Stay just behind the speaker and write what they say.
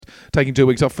taking 2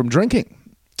 weeks off from drinking.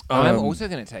 I'm also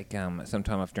going to take some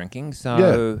time off drinking.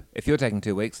 So if you're taking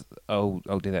 2 weeks, I'll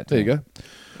do that too. There you go.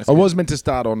 I was meant to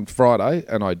start on Friday,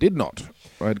 and I did not.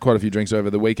 I had quite a few drinks over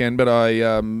the weekend, but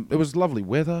it was lovely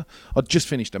weather. I just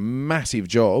finished a massive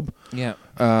job. Yeah.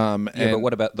 But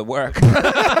what about the work?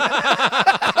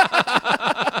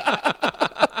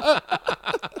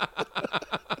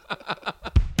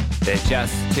 They're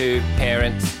just two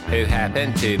parents who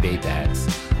happen to be dads.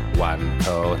 One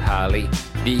called Harley,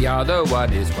 the other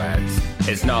one is Wads.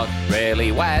 It's not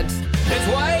really Wads, it's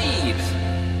Wade!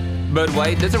 But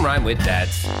Wade doesn't rhyme with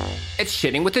dads. It's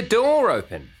shitting with the door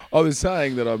open. I was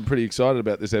saying that I'm pretty excited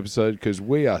about this episode because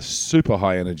we are super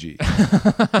high energy.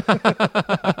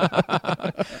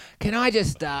 Can I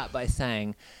just start by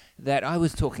saying that I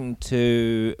was talking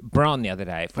to Bron the other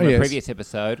day from a previous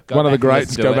episode. One of the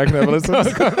greats. Go back and have a listen.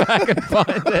 Go back and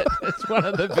find it. It's one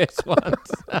of the best ones.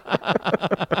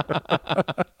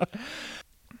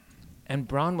 And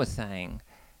Bron was saying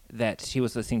that she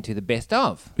was listening to the best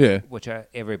of, which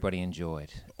everybody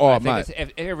enjoyed. Oh, I think mate.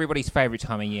 it's everybody's favourite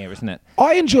time of year, isn't it?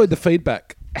 I enjoyed the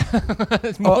feedback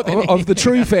of the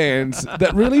true fans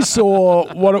that really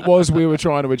saw what it was we were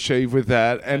trying to achieve with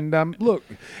that. And look,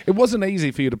 it wasn't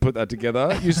easy for you to put that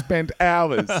together. You spent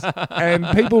hours, and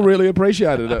people really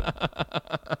appreciated it.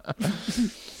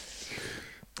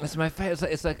 It's my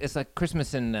favorite. It's like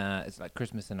Christmas in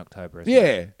October. Isn't Yeah,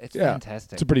 it? It's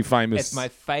fantastic. It's a pretty famous. It's my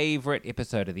favorite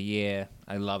episode of the year.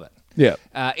 I love it. Yeah.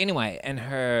 Anyway, and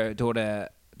her daughter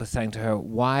was saying to her,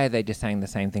 "Why are they just saying the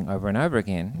same thing over and over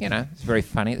again?" You know, it's very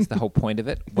funny. It's the whole point of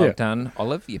it. Well done,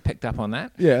 Olive. You picked up on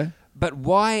that. Yeah. But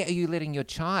why are you letting your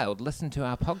child listen to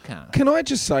our podcast? Can I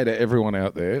just say to everyone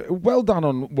out there, well done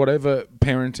on whatever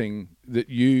parenting that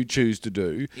you choose to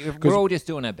do. We're all just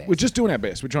doing our best. We're just doing our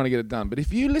best. We're trying to get it done. But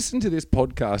if you listen to this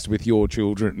podcast with your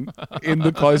children in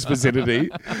the close vicinity,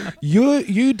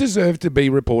 you deserve to be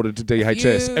reported to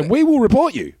DHS, and we will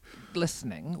report you.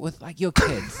 Listening with like your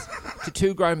kids to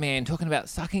two grown men talking about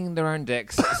sucking their own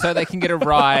dicks so they can get a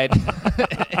ride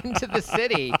into the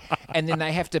city, and then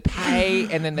they have to pay,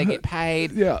 and then they get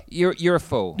paid. Yeah, you're a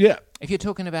fool. Yeah. If you're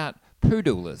talking about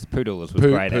poo-doolers was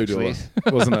great, actually.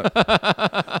 Wasn't it?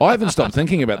 I haven't stopped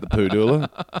thinking about the poo-dooler.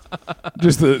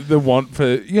 Just the want for,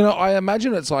 I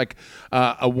imagine it's like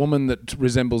a woman that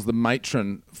resembles the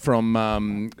matron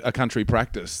from A Country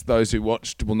Practice. Those who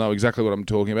watched will know exactly what I'm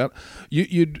talking about.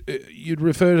 You'd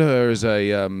refer to her as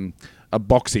a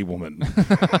boxy woman.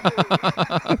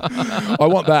 I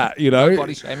want that,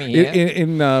 body shaming here.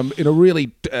 in a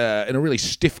really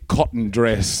stiff cotton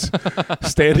dress,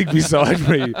 standing beside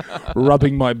me,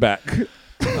 rubbing my back.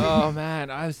 Oh man,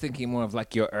 I was thinking more of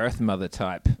like your Earth Mother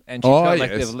type, and she's got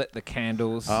like they've lit the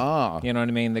candles. You know what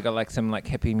I mean? They got like some like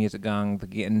hippie music going,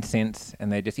 the incense,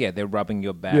 and they just they're rubbing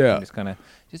your back and just kind of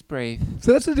just breathe.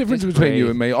 So that's the difference between you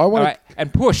and me. I want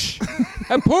and push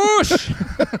and push.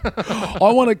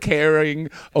 I want a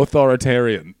caring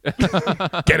authoritarian.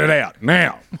 Get it out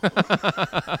now.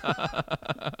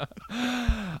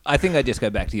 I think I just go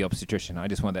back to the obstetrician. I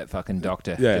just want that fucking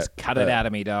doctor. Just cut it out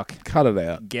of me, doc. Cut it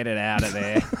out. Get it out of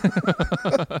there.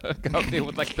 Go up there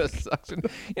with like the suction,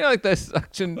 like those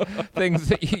suction things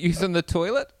that you use in the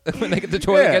toilet when the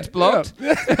toilet gets blocked.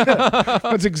 Yeah.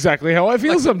 That's exactly how I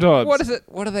feel sometimes. What is it?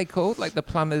 What are they called? Like the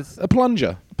plumbers? A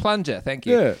plunger. Plunger, thank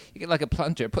you. Yeah. You get like a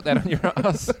plunger, put that on your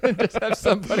ass, and just have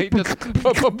somebody just.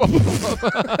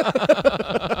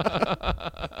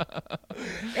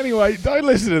 Anyway, don't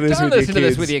listen to this. Don't listen to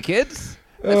this with your kids.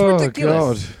 That's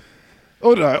ridiculous. God.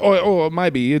 Oh no, or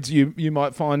maybe it's you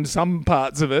might find some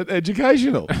parts of it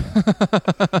educational,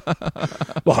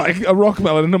 like a rock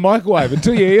melon in a microwave.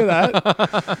 Until you hear that,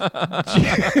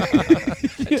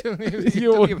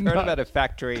 you've heard about a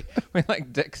factory where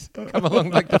like dicks come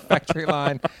along like the factory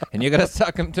line, and you got to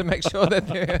suck them to make sure that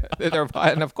they're of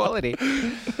high enough quality.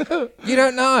 You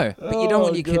don't know, but you don't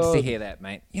want your kids to hear that,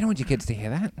 mate. You don't want your kids to hear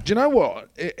that. Do you know what?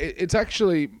 It's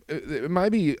actually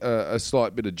maybe a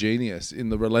slight bit of genius in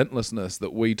the relentlessness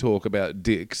that we talk about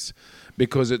dicks,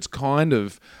 because it's kind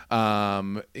of,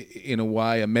 in a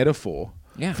way, a metaphor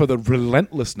for the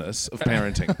relentlessness of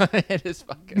parenting. It is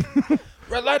fucking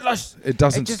relentless. It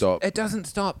doesn't stop. It doesn't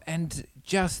stop. And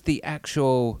just the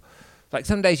actual, like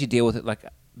some days you deal with it like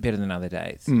better than other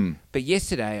days. But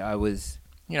yesterday I was,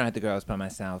 I had the girls by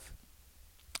myself,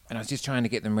 and I was just trying to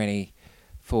get them ready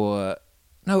for,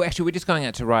 no, actually we're just going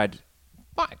out to ride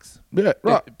bikes. Yeah,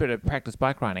 right. A bit of practice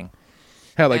bike riding.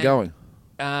 How are they going?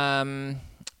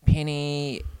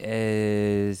 Penny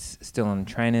is still on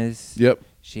trainers. Yep.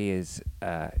 She is,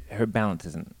 her balance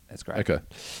isn't as great. Okay.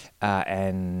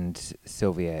 And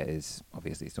Sylvia is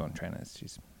obviously still on trainers.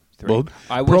 She's 3. Well,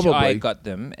 I wish I probably. had got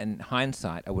them, in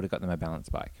hindsight, I would have got them a balance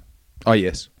bike. Oh,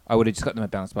 yes. I would have just got them a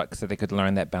balance bike so they could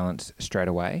learn that balance straight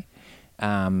away.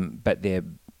 But they're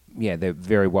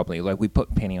very wobbly. Like we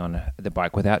put Penny on the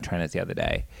bike without trainers the other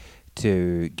day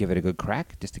to give it a good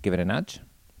crack, just to give it a nudge.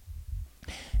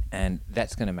 And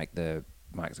that's going to make the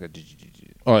bikes go...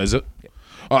 Oh, is it? Yep.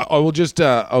 I will just...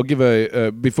 I'll give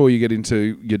before you get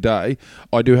into your day,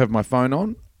 I do have my phone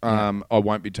on. I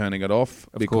won't be turning it off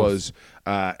because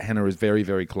Hannah is very,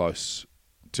 very close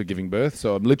to giving birth,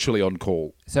 so I'm literally on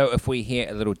call. So if we hear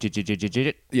a little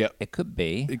Yeah. it could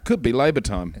be... It could be labour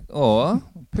time. Or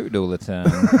poo doula time.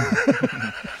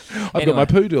 I've got my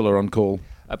poo doula on call.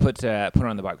 I put her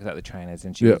on the bike without the trainers,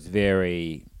 and she was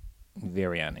very,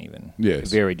 very uneven. Yes.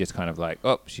 Very just kind of like,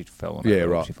 she fell on Yeah, over.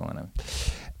 right. She fell on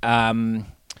over.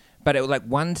 But it was like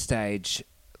one stage,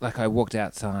 like I walked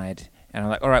outside, and I'm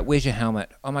like, all right, where's your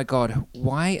helmet? Oh my God,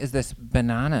 why is this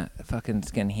banana fucking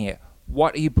skin here?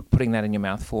 What are you putting that in your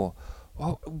mouth for?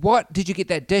 Well, what did you get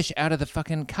that dish out of the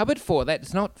fucking cupboard for?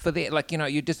 That's not for the... Like,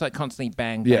 you just like constantly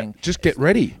bang, Yeah, bang. just get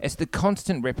ready. It's the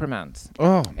constant reprimands.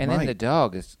 Oh, And mate. then the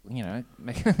dog is,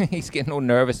 he's getting all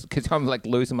nervous because I'm like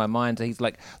losing my mind. So he's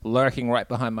like lurking right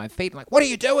behind my feet. I'm like, what are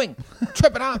you doing?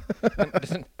 Tripping up.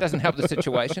 It doesn't help the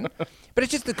situation. But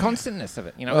it's just the constantness of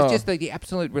it. It's just the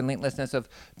absolute relentlessness of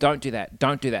don't do that,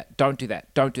 don't do that, don't do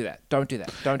that, don't do that, don't do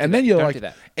that, don't do that. And then you're don't like, do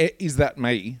that. is that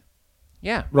me?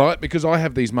 Yeah. Right? Because I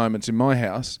have these moments in my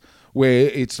house where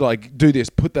it's like, do this,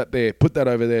 put that there, put that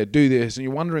over there, do this. And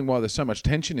you're wondering why there's so much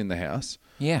tension in the house.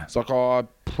 Yeah. It's like, I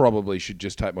probably should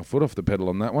just take my foot off the pedal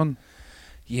on that one.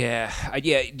 Yeah,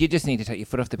 you just need to take your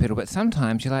foot off the pedal. But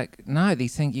sometimes you're like, no,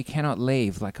 these things, you cannot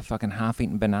leave like a fucking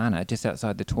half-eaten banana just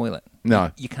outside the toilet. No.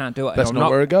 You can't do it. That's And I'm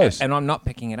not where it goes. And I'm not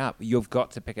picking it up. You've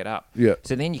got to pick it up. Yeah.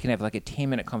 So then you can have like a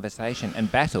 10-minute conversation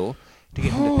and battle to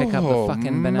get him to pick up the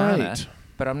fucking banana. Mate.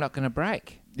 But I'm not going to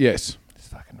break. Yes. It's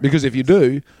fucking Because if you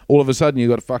do, all of a sudden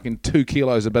you've got fucking 2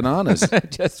 kilos of bananas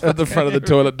just at the front of the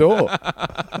toilet door.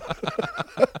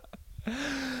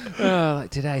 like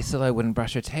today, Silo wouldn't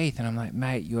brush her teeth, and I'm like,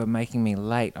 mate, you are making me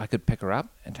late. I could pick her up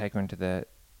and take her into the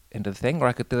thing, or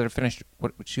I could let her finish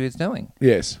what she was doing,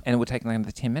 Yes. and it would take like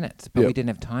another 10 minutes. But Yep. we didn't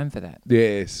have time for that.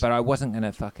 Yes. But I wasn't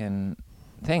gonna fucking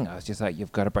thing. I was just like,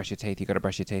 you've got to brush your teeth. You've got to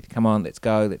brush your teeth. Come on, let's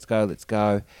go, let's go, let's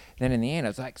go. Then in the end, I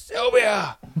was like,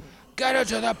 Sylvia, get her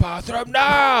to the bathroom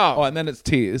now. Oh, and then it's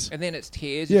tears. And then it's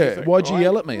tears. Yeah, It's just like, why'd you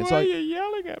yell at me? It's Why like, are you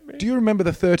yelling at me? do you remember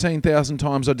the 13,000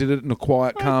 times I did it in a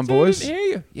quiet, calm voice? Didn't hear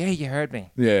you. Yeah, you heard me.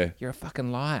 Yeah. You're a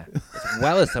fucking liar. As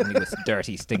well as somebody with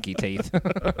dirty, stinky teeth.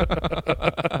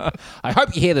 I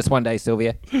hope you hear this one day,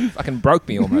 Sylvia. Fucking broke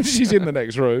me almost. She's in the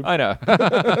next room. I know.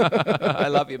 I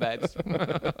love you, babes.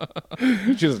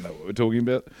 She doesn't know what we're talking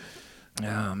about.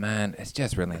 Oh, man. It's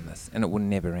just relentless. And it will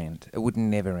never end. It would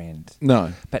never end.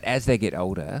 No. But as they get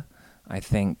older, I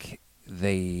think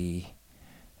the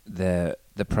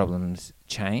problems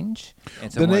change.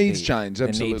 And so The it won't needs change, The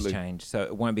absolutely. needs change. So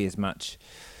it won't be as much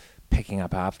picking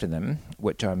up after them,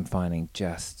 which I'm finding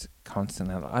just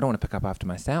constantly. I don't want to pick up after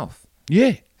myself.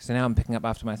 Yeah. So now I'm picking up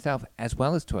after myself as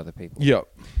well as to other people. Yeah.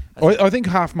 I think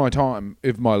half my time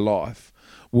of my life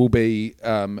will be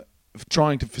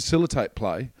trying to facilitate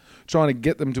play, trying to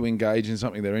get them to engage in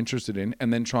something they're interested in,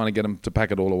 and then trying to get them to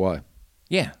pack it all away.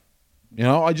 Yeah. You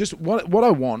know, what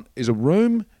I want is a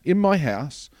room in my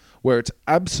house where it's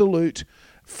absolute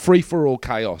free-for-all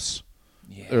chaos.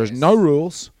 Yes. There is no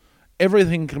rules.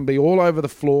 Everything can be all over the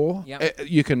floor. Yep.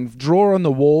 You can draw on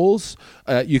the walls.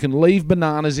 You can leave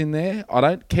bananas in there. I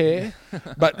don't care.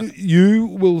 But you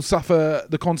will suffer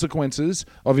the consequences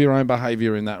of your own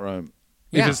behaviour in that room.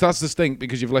 Yeah. If it starts to stink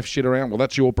because you've left shit around, well,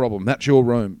 that's your problem. That's your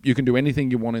room. You can do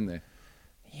anything you want in there.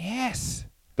 Yes.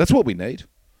 That's what we need.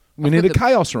 We I've need got a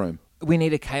chaos room. We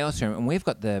need a chaos room, and we've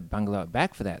got the bungalow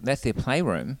back for that. That's their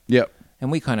playroom. Yep.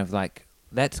 And we kind of like,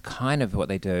 that's kind of what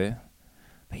they do.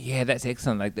 But yeah, that's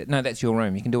excellent. Like, no, that's your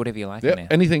room. You can do whatever you like in Yep. there.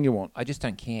 Anything you want. I just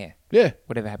don't care. Yeah.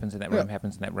 Whatever happens in that Yeah. room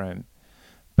happens in that room.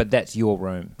 But that's your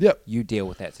room. Yep. You deal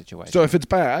with that situation. So if it's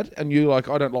bad and you're like,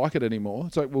 I don't like it anymore,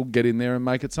 it's like, we'll get in there and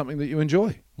make it something that you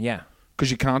enjoy. Yeah. Because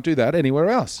you can't do that anywhere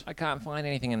else. I can't find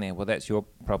anything in there. Well, that's your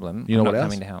problem. You know I'm what not else?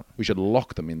 coming to help. We should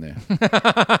lock them in there.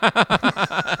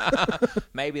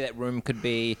 Maybe that room could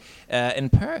be in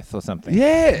Perth or something.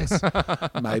 Yes.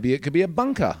 Maybe it could be a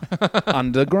bunker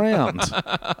underground.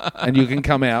 And you can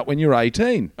come out when you're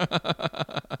 18.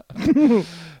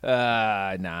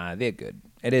 Nah, they're good.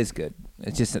 It is good.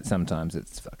 It's just that sometimes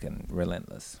it's fucking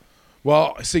relentless.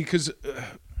 Well, see, because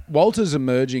Walter's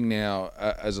emerging now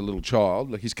as a little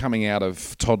child. Like, he's coming out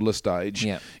of toddler stage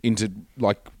Yeah. into,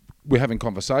 like, we're having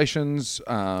conversations.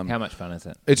 How much fun is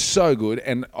it? It's so good,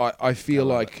 and I feel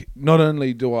like not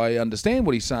only do I understand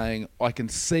what he's saying, I can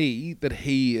see that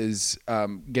he is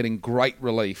getting great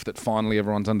relief that finally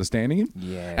everyone's understanding him.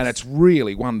 Yes. And it's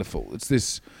really wonderful. It's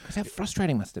this... Because how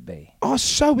frustrating must it be? Oh,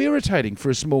 so irritating for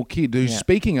a small kid who's Yeah.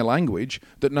 speaking a language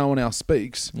that no one else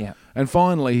speaks. Yeah. And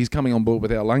finally, he's coming on board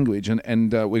with our language,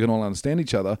 and we can all understand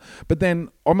each other. But then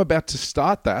I'm about to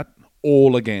start that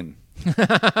all again.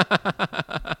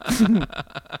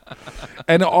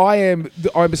 And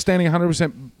I'm standing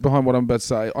 100% behind what I'm about to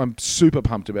say. I'm super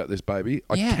pumped about this baby.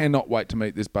 I Yeah. cannot wait to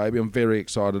meet this baby. I'm very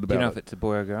excited about Do you know it. if it's a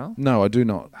boy or girl? No, I do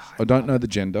not. I don't know the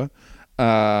gender.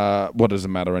 What does it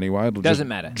matter anyway? It'll Doesn't just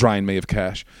matter. Drain me of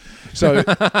cash. So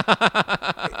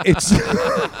it's.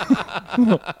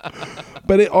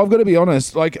 But I've got to be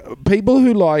honest. Like people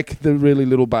who like the really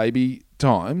little baby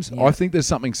times, Yeah. I think there's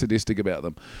something sadistic about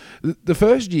them. The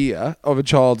first year of a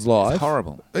child's life, It's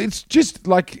horrible. It's just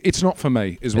like it's not for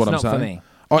me. Is what I'm It's not saying.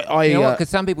 for me. I You know what? Because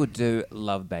some people do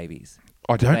love babies.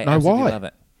 I don't They know absolutely why. love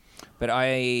it. But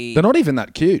I... They're not even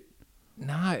that cute.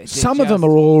 No. Some of them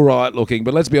are all right looking,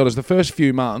 but let's be honest. The first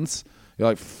few months, you're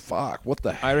like, "Fuck, what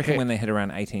the heck?" I reckon when they hit around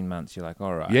 18 months, you're like,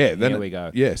 all right. Yeah, then here we go.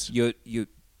 yes. You're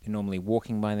normally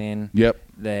walking by then. Yep.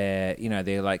 They're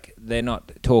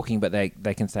not talking, but they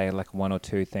can say like one or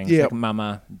two things. Yep. Like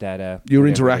mama, dada. You're whatever it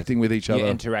interacting is. with each You're other.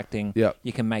 interacting. Yep.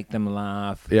 You can make them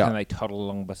laugh. Yeah. And they toddle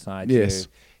along beside Yes. you.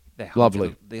 They hold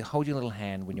Lovely. They hold your little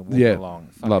hand when you're walking Yeah. along.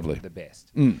 Fucking Lovely. The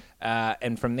best. Mm.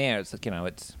 And from there, it's like,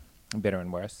 it's better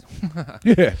and worse.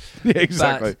 Yeah,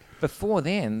 exactly. But before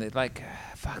then, they're like,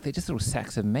 fuck, they're just little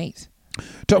sacks of meat.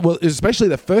 Well, especially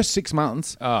the first 6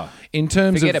 months. Oh, In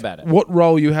terms forget of about it. what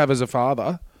role you have as a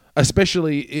father,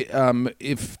 especially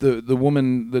if the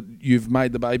woman that you've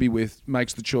made the baby with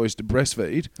makes the choice to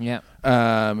breastfeed, yeah.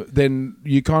 then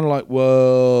you kind of like,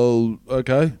 well,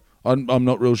 okay, I'm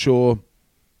not real sure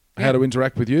how Yeah. to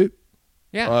interact with you.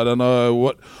 Yeah. I don't know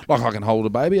what. Like, I can hold a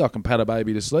baby, I can pat a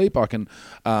baby to sleep, I can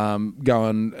go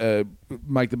and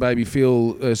make the baby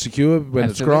feel secure when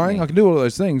it's Absolutely. crying. I can do all of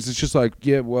those things. It's just like,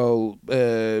 yeah, well,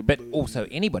 But also,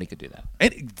 anybody could do that.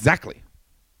 exactly.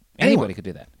 Anybody Anyone. could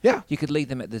do that. Yeah. You could leave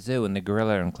them at the zoo in the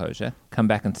gorilla enclosure, come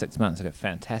back in 6 months and go,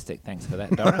 fantastic, thanks for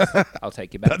that, Doris. I'll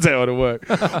take you back. That's how it'll work.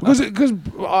 Because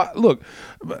look,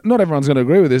 not everyone's going to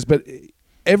agree with this, but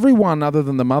everyone other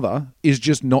than the mother is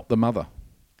just not the mother,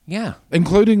 Yeah.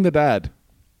 including the dad.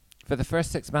 For the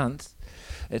first 6 months,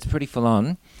 it's pretty full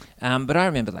on. But I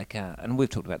remember, and we've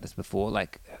talked about this before,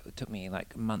 it took me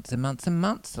months and months and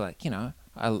months. I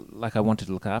wanted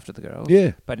to look after the girls.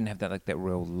 Yeah. But I didn't have that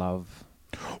real love.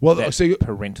 Well, That see,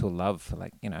 parental love for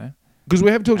because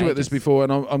we have talked about this ages. before,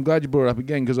 and I'm glad you brought it up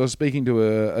again, because I was speaking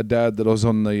to a dad that I was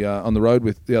on the road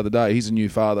with the other day. He's a new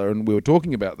father, and we were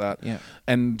talking about that. Yeah.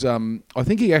 And I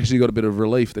think he actually got a bit of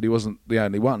relief that he wasn't the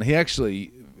only one. He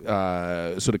actually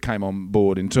sort of came on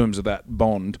board in terms of that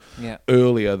bond Yeah.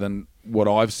 earlier than what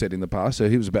I've said in the past. So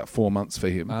he was about 4 months for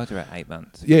him. I was about 8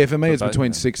 months. Yeah, for me For it's both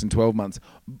between of them. 6 and 12 months.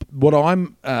 What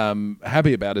I'm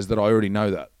happy about is that I already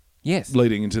know that Yes.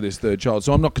 leading into this third child.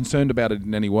 So I'm not concerned about it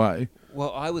in any way.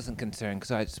 Well, I wasn't concerned because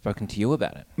I'd spoken to you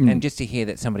about it. Mm. And just to hear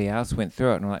that somebody else went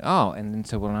through it, and I'm like, oh. And then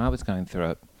so when I was going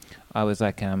through it, I was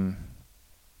like, oh,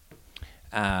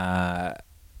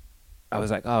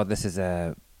 this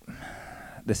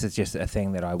is just a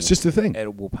thing that It's just a thing.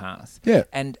 It will pass. Yeah.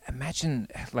 And imagine,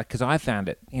 because I found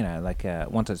it,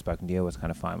 once I'd spoken to you, I was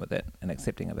kind of fine with it and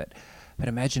accepting of it. But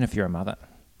imagine if you're a mother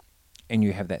and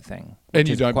you have that thing. And which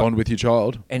you is don't quite- bond with your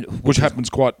child, and which is happens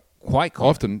quite quite common,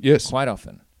 often. Yes. quite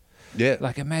often. Yeah.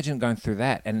 Imagine going through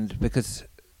that, and because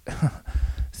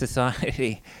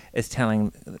society is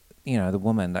telling, the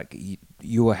woman,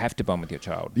 you will have to bond with your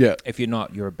child. Yeah. If you're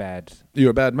not, you're a bad. You're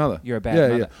a bad mother. You're a bad yeah,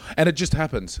 mother. Yeah. And it just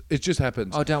happens. It just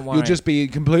happens. Oh, don't You'll worry. just be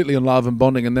completely in love and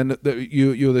bonding, and then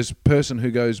you're this person who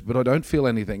goes, but I don't feel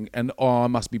anything, and I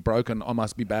must be broken. I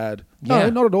must be bad. No, Yeah.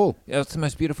 not at all. It's the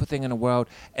most beautiful thing in the world.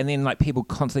 And then people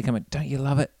constantly come in, don't you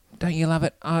love it? Don't you love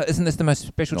it? Oh, isn't this the most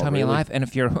special Not time of your really. life? And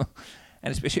if you're,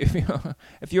 and especially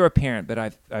if you're a parent, but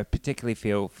I particularly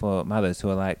feel for mothers who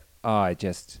are like, oh, I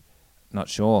just not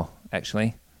sure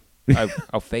actually.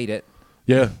 I'll feed it.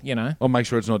 Yeah. Yeah. I'll make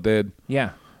sure it's not dead.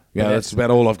 Yeah, Yeah, that's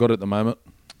about all I've got at the moment.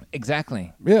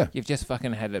 exactly. Yeah. You've just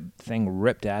fucking had a thing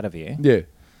ripped out of you. Yeah.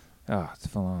 Oh, it's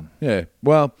full on. Yeah.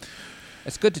 Well,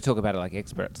 It's good to talk about it like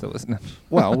experts, though, isn't it?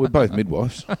 Well, we're both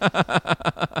midwives.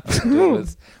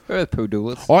 Doulas. We're poo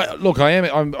doulas.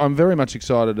 I'm very much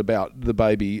excited about the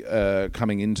baby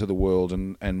coming into the world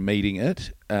and meeting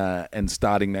it and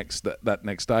starting that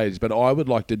next stage. But I would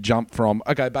like to jump from,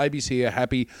 okay, baby's here,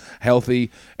 happy, healthy,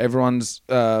 everyone's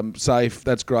safe,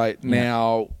 that's great. Yeah.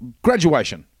 Now,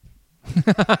 graduation.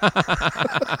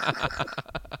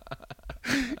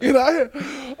 You know,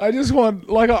 I just want,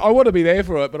 like, I want to be there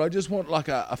for it, but I just want, like,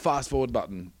 a fast forward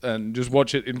button and just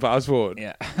watch it in fast forward.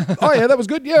 Yeah. Oh, yeah, that was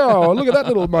good. Yeah, oh, look at that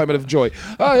little moment of joy.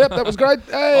 Oh, yep, that was great.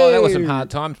 Hey. Oh, that was some hard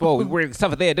times. Well, we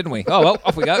suffered there, didn't we? Oh, well,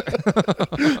 off we go.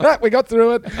 We got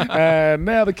through it, and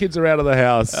now the kids are out of the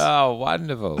house. Oh,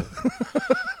 wonderful.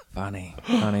 Funny.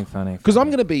 Because I'm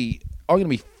going to be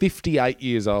 58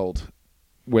 years old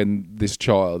when this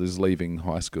child is leaving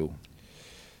high school.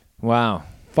 Wow.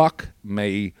 Fuck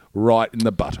me right in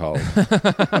the butthole.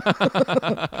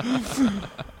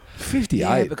 58.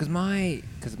 Yeah, because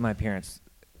my parents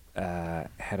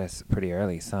had us pretty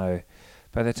early, so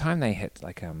by the time they hit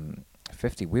like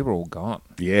 50, we were all gone.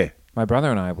 Yeah. My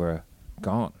brother and I were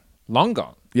gone, long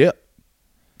gone. Yeah.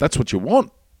 That's what you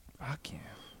want. Fuck yeah.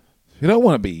 You don't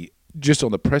want to be just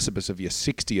on the precipice of your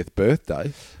 60th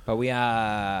birthday. But we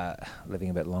are living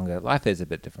a bit longer. Life is a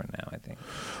bit different now, I think.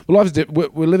 Well,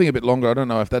 we're living a bit longer. I don't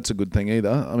know if that's a good thing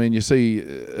either. I mean, you see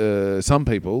some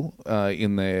people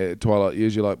in their twilight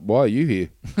years, you're like, why are you here?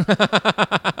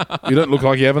 You don't look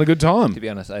like you're having a good time. To be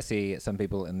honest, I see some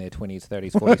people in their 20s,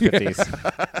 30s, 40s,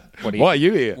 50s. Why are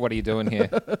you here? What are you doing here?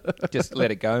 Just let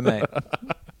it go, mate.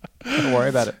 Don't worry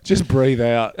about it. Just breathe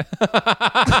out.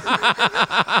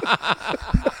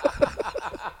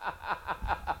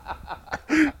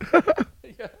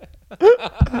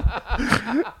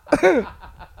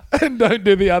 And don't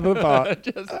do the other part.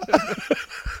 just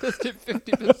do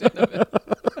 50% of it.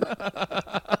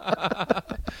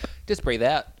 Just breathe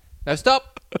out. No,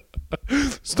 stop.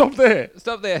 Stop there.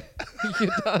 Stop there.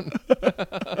 You're done.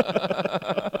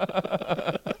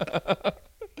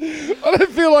 I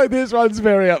don't feel like this one's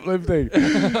very uplifting.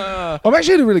 I'm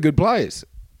actually in a really good place.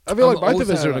 I feel like both of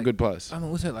us are in a good place. I'm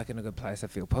also like in a good place. I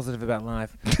feel positive about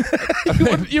life.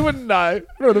 You wouldn't know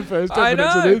for the first 10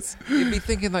 minutes of this. You'd be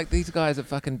thinking like these guys are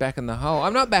fucking back in the hole.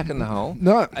 I'm not back in the hole.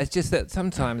 No. It's just that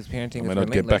sometimes parenting is I'd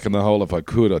relentless. get back in the hole if I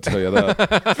could, I tell you that.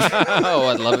 Oh,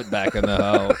 I'd love it back in the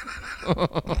hole.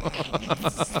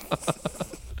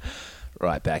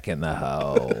 Right back in the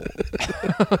hole.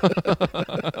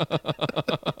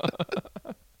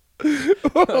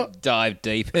 Dive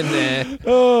deep in there.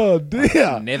 Oh,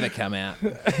 dear. Never come out.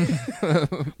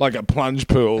 Like a plunge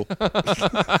pool.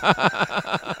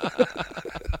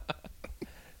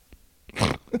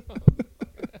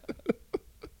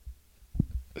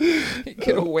 You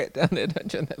get all wet down there,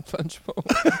 don't you, in that plunge pool?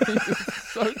 You're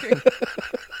soaking.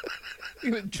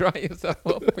 You're going to dry yourself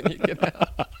off when you get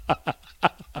out.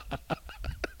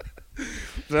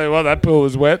 Tell you what, that pool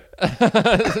was wet.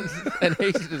 And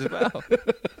heated as well.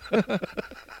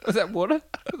 Was that water?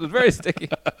 It was very sticky.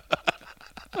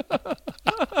 What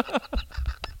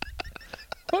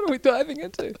are we diving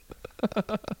into?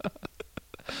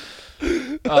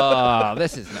 Oh,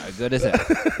 this is no good, is it?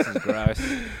 This is gross.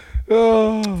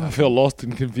 Oh, I feel lost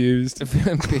and confused.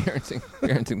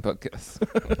 parenting podcast.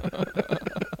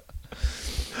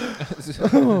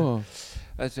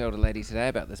 I told a lady today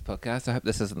about this podcast. I hope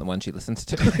this isn't the one she listens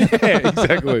to. Yeah,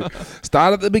 exactly.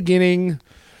 Start at the beginning.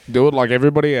 Do it like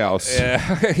everybody else.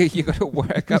 Yeah, you got to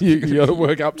work up. You got to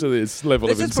work up to this level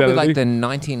of This is insanity. probably like the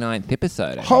 99th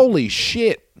episode. Holy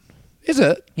shit! Is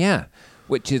it? Yeah,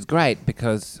 which is great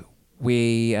because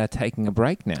we are taking a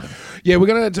break now. Yeah, we're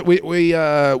gonna. We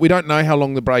don't know how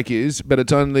long the break is, but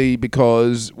it's only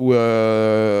because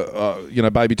we're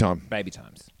baby time.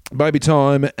 Baby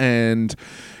time, and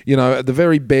at the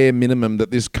very bare minimum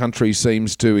that this country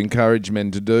seems to encourage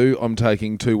men to do, I'm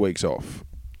taking 2 weeks off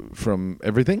from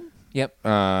everything.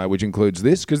 Yep. Which includes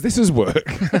this, because this is work.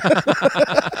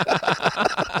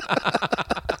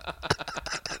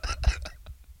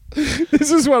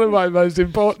 This is one of my most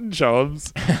important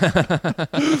jobs. But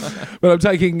I'm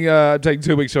taking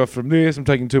 2 weeks off from this. I'm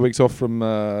taking 2 weeks off from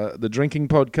the drinking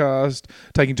podcast.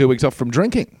 Taking 2 weeks off from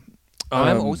drinking.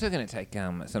 I'm also going to take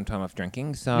some time off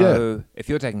drinking. So if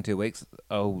you're taking 2 weeks,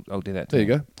 I'll do that too. There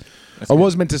you go. That's I good.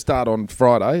 was meant to start on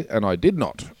Friday, and I did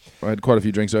not. I had quite a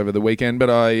few drinks over the weekend, but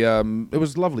it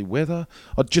was lovely weather.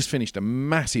 I'd just finished a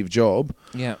massive job.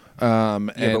 Yeah.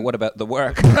 And But what about the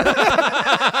work?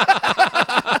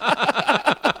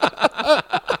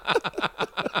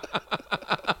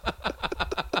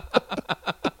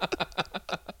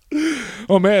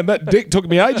 oh man, that dick took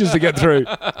me ages to get through.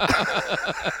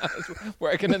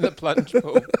 Working in the plunge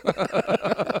pool.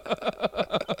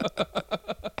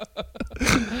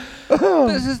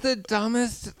 This is the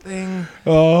dumbest thing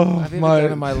I've ever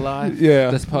done in my life.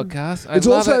 Yeah. This podcast. It's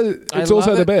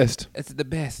also the best. It's the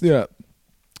best. Yeah.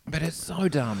 But it's so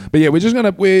dumb. But yeah,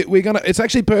 we're gonna. It's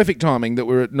actually perfect timing that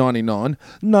we're at 99.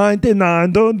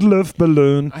 99, don't lift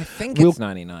balloon. I think it's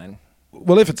 99.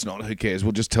 Well, if it's not, who cares?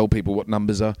 We'll just tell people what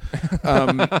numbers are.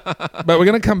 But we're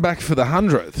going to come back for the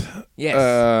 100th.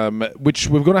 Yes. Which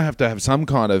we're going to have some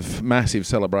kind of massive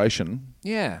celebration.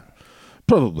 Yeah.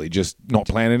 Probably just not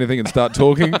plan anything and start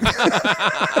talking.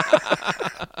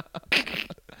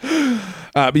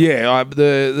 But yeah, at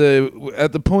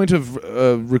the point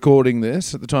of recording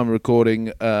this, at the time of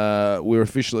recording, we're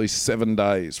officially 7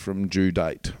 days from due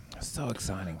date. So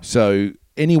exciting. So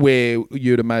anywhere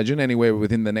you'd imagine, anywhere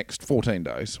within the next 14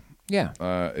 days, Yeah.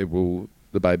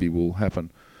 the baby will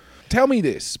happen. Tell me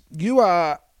this: you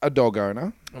are a dog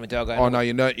owner. I'm a dog owner. Oh no,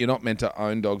 you're not meant to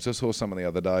own dogs. I saw someone the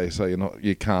other day, so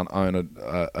you can't own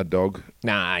a dog.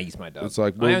 Nah, he's my dog. It's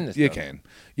like, I well, own this you dog. can.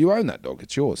 You own that dog.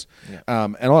 It's yours. Yeah.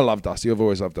 And I love Dusty. I've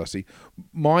always loved Dusty.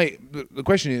 The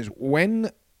question is, when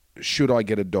should I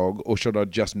get a dog or should I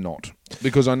just not?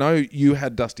 Because I know you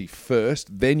had Dusty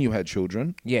first, then you had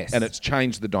children. Yes. And it's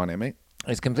changed the dynamic.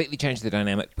 It's completely changed the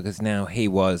dynamic because now he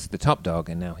was the top dog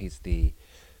and now he's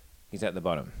at the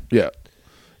bottom. Yeah.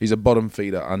 He's a bottom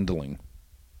feeder underling.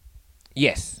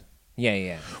 Yes.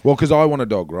 Yeah. Well, because I want a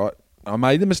dog, right? I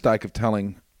made the mistake of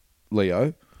telling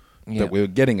Leo that we were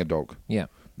getting a dog. Yeah.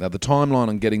 Now, the timeline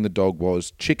on getting the dog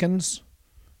was chickens,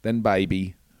 then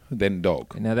baby, then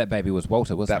dog. And now that baby was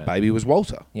Walter, wasn't it? That baby was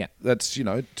Walter. Yeah. That's, 2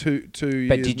 But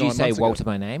years, did you 9 say months ago. Walter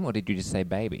by name or did you just say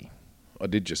baby? I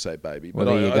did just say baby. Well,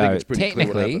 but there you I go. think it's pretty clear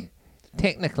what happened.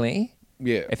 Technically,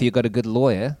 Yeah. if you got a good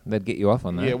lawyer, they'd get you off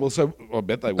on that. Yeah, well, so I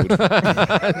bet they would.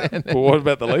 Well, what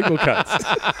about the legal cuts?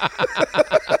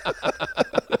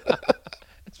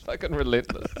 It's fucking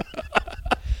relentless.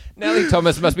 Nellie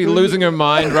Thomas must be losing her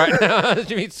mind right now.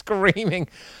 She'd be screaming,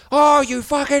 "Oh, you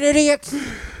fucking idiots!"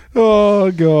 Oh,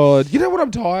 God. You know what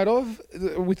I'm tired of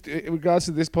with in regards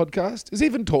to this podcast? Is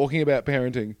even talking about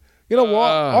parenting. You know what?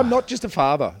 I'm not just a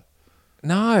father.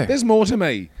 No. There's more to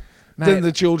me than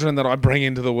the children that I bring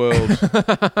into the world.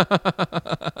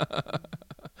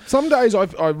 Some days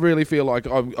I really feel like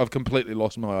I've completely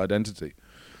lost my identity.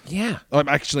 Yeah. I'm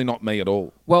actually not me at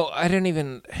all. Well, I don't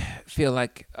even feel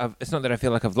like it's not that I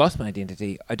feel like I've lost my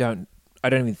identity. I don't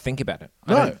even think about it.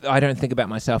 No. I don't think about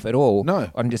myself at all. No.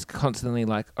 I'm just constantly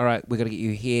like, all right, we got to get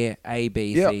you here, A,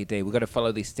 B, Yep. C, D. We got to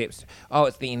follow these steps. Oh,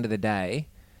 it's the end of the day.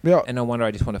 Yeah. And no wonder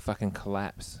I just want to fucking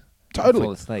collapse. Totally. And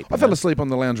fall asleep. I fell asleep on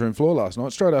the lounge room floor last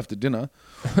night, straight after dinner.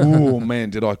 Oh, man,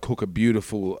 did I cook a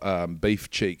beautiful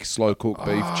beef cheek, slow-cooked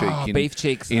beef cheek. Beef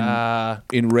cheeks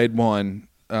in red wine.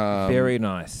 very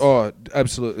nice. Oh,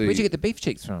 absolutely. Where'd you get the beef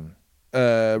cheeks from?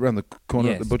 Around the corner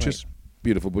Yeah, at the butcher's. sweet.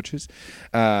 Beautiful butchers.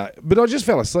 But I just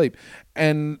fell asleep.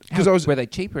 And because I was Were they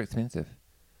cheap or expensive?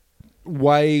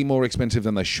 way more expensive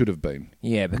than they should have been.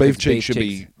 Yeah, because Beef cheek should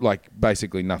be like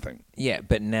basically nothing. Yeah,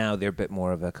 but now they're a bit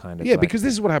more of a kind of Yeah, like, because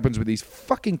this is what happens with these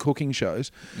fucking cooking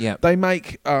shows. Yeah. They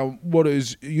make what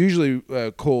is usually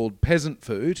called peasant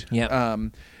food. Yeah.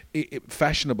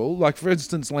 Fashionable, like for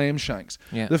instance, lamb shanks.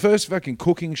 Yeah. The first fucking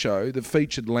cooking show that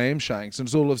featured lamb shanks, and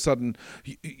it's all of a sudden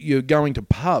you're going to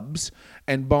pubs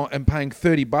and paying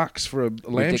 $30 for a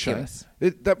lamb Ridiculous.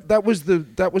 shank. That was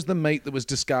the meat that was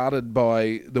discarded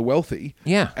by the wealthy.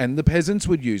 Yeah. And the peasants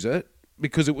would use it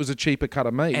because it was a cheaper cut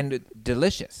of meat. and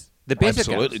delicious. The better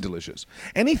Absolutely goes. delicious.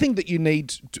 Anything that you need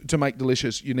to make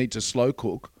delicious, you need to slow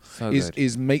cook. So is good.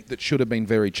 is meat that should have been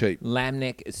very cheap. Lamb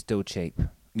neck is still cheap.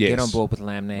 Yes. Get on board with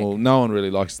lamb neck. Well, no one really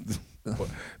likes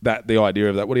the idea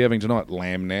of that. What are you having tonight?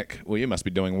 Lamb neck. Well, you must be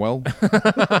doing well.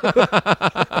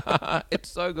 It's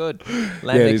so good.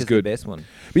 Lamb Yeah, it neck is is good. the best one.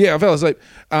 But yeah, I fell asleep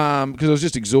because I was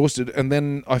just exhausted, and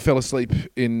then I fell asleep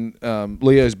in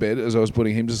Leo's bed as I was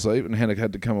putting him to sleep, and Hannah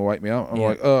had to come and wake me up. I'm Yeah.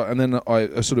 like, oh, and then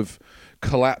I sort of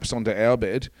collapsed onto our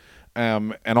bed,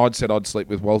 and I'd said I'd sleep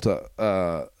with Walter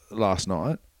last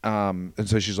night, and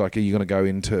so she's like, "Are you going to go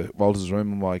into Walter's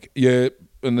room?" I'm like, "Yeah,"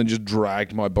 and then just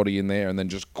dragged my body in there, and then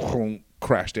just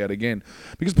crashed out again,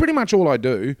 because pretty much all I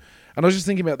do. And I was just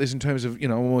thinking about this in terms of,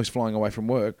 I'm always flying away from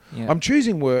work. Yeah. I'm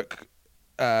choosing work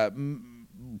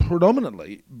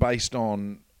predominantly based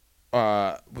on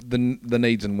the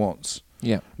needs and wants.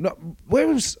 Yeah. No,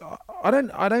 whereas I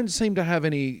don't seem to have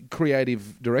any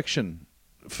creative direction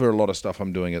for a lot of stuff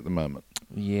I'm doing at the moment.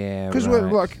 Yeah, Because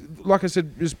right. like I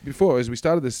said just before, as we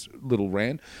started this little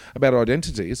rant about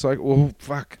identity, it's like, well,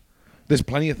 fuck. There's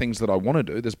plenty of things that I want to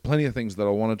do. There's plenty of things that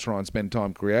I want to try and spend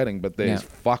time creating, but there's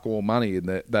fuck all money in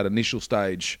that initial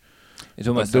stage. It's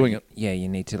almost doing like, it. Yeah, you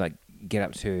need to like get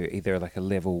up to either like a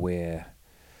level where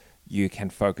you can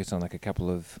focus on like a couple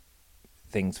of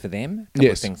things for them, a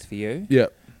couple of things for you. Yeah.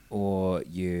 Or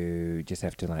you just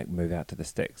have to like move out to the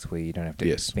sticks where you don't have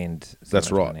to spend so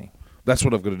That's much right. money. That's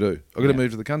what I've got to do. I've got to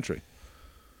move to the country.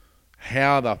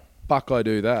 How the fuck I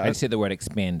do that? I just said the word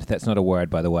expend. That's not a word,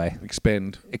 by the way.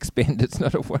 Expend. Expend, it's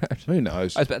not a word. Who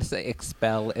knows? I was about to say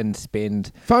expel and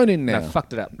spend. Phone in now. I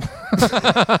fucked it up.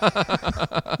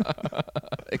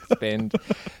 Expend.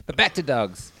 But back to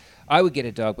dogs. I would get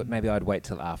a dog, but maybe I'd wait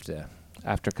till after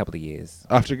a couple of years.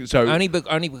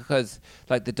 Only because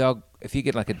like the dog, if you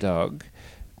get like a dog,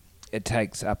 it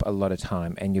takes up a lot of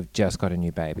time, and you've just got a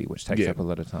new baby, which takes up a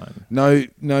lot of time. No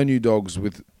new dogs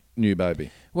with new baby.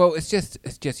 Well, it's just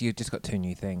you've just got two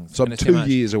new things. So I'm 2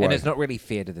 years away. And it's not really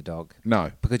fair to the dog.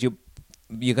 No. Because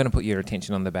you're going to put your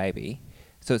attention on the baby.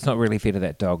 So it's not really fair to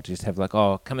that dog to just have like,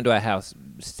 oh, come into our house,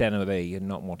 stand over there, and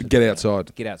not want to get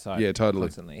outside. Get outside. Yeah, totally.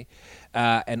 Constantly.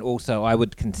 And also, I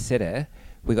would consider,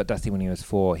 we got Dusty when he was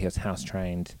 4. He was house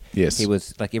trained. Yes. He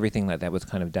was like everything like that was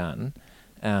kind of done.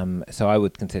 So I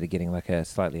would consider getting like a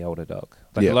slightly older dog.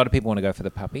 Like a lot of people want to go for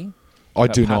the puppy. I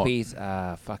do not. Puppies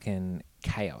are fucking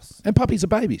chaos. And puppies are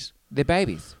babies. They're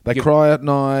babies. They cry at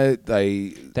night.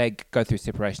 They go through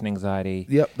separation anxiety.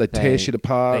 Yep. They tear shit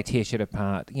apart. They tear shit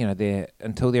apart. You know,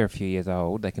 until they're a few years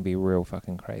old, they can be real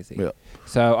fucking crazy. Yep.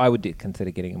 So I would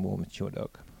consider getting a more mature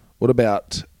dog. What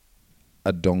about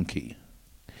a donkey?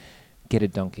 Get a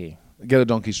donkey. Get a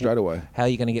donkey straight away. How are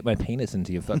you going to get my penis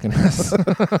into your fucking house?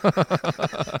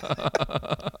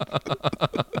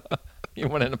 You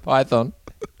want a python?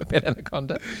 A pet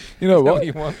anaconda? You know what?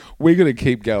 You want? We're going to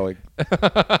keep going.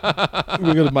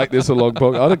 We're going to make this a long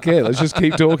podcast. I don't care. Let's just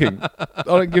keep talking. I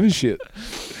don't give a shit.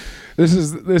 This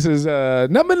is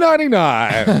number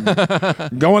 99.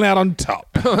 Going out on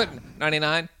top.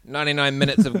 99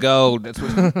 minutes of gold. That's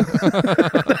what.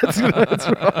 That's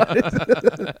right.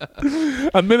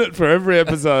 A minute for every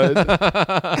episode.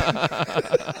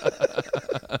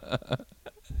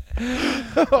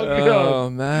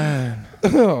 Oh man.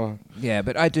 Yeah,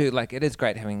 but I do like it is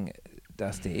great having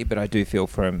Dusty, but I do feel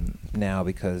for him now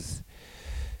because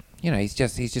you know he's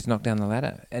just knocked down the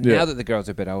ladder, and now that the girls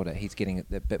are a bit older, he's getting a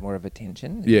bit more of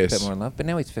attention, a bit more love. But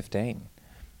now he's 15.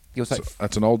 He was like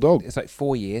that's an old dog. It's like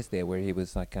 4 years there where he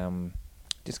was like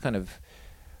just kind of.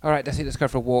 All right, Dusty, let's go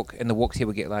for a walk. And the walks he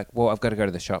would get like, well, I've got to go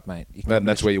to the shop, mate. And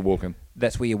that's where you're walking.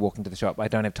 That's where you're walking to the shop. I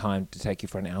don't have time to take you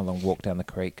for an hour-long walk down the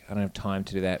creek. I don't have time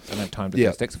to do that. I don't have time to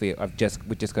do sticks for you. We've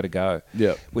just got to go.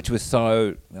 Yeah. Which was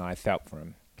so... I felt for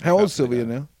him. How old's Sylvia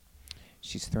now?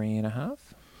 She's 3.5.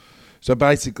 So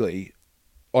basically,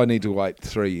 I need to wait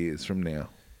 3 years from now.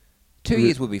 2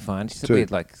 years would be fine. She said we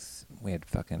had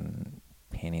fucking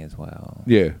Penny as well.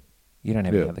 Yeah. You don't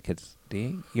have any other kids, do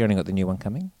you? You only got the new one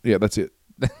coming? Yeah, that's it.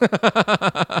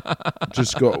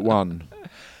 Just got one.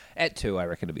 At 2, I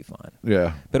reckon it'd be fine.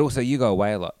 Yeah. But also, you go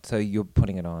away a lot, so you're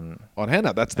putting it on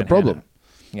Hannah. That's the problem.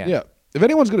 Hannah. Yeah. If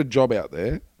anyone's got a job out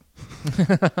there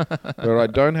where I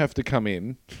don't have to come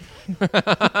in,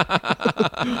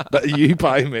 but you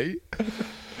pay me,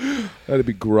 that'd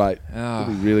be great. Oh,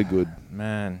 that'd be really good.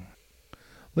 Man.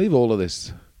 Leave all of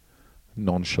this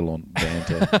nonchalant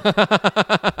banter.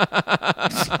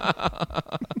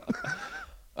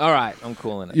 All right, I'm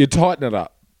calling it. You tighten it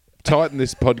up. Tighten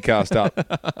this podcast up,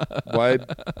 Wade.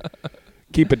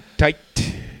 Keep it tight,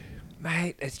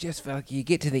 mate. It's just like you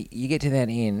get to that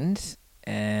end,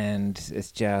 and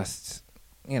it's just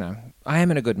I am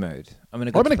in a good mood. I'm in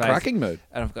a cracking mood,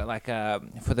 and I've got like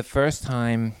for the first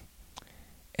time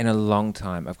in a long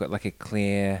time, I've got like a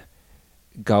clear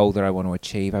goal that I want to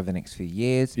achieve over the next few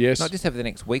years. Yes, not just over the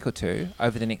next week or two,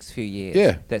 over the next few years.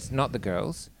 Yeah, that's not the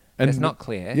girls. And it's not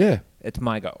clear. Yeah, it's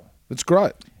my goal. It's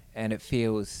great. And it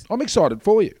feels... I'm excited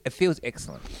for you. It feels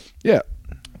excellent. Yeah.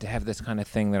 To have this kind of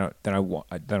thing that I want,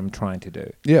 that I'm trying to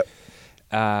do. Yeah.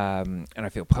 And I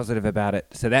feel positive about it.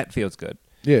 So that feels good.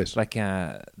 Yes. Like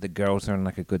the girls are in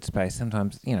like a good space.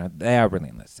 Sometimes, they are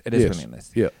relentless. It is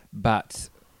relentless. Yeah. But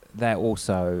they're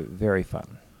also very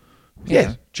fun.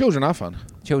 Yeah. Children are fun.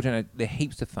 They're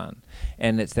heaps of fun.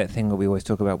 And it's that thing that we always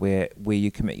talk about where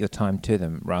you commit your time to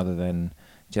them rather than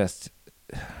just...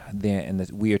 there and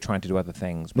we are trying to do other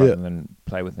things rather than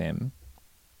play with them.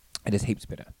 It is heaps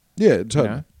better. Yeah,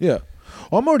 totally. Yeah.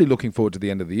 I'm already looking forward to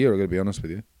the end of the year, I've got to be honest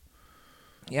with you.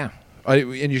 Yeah.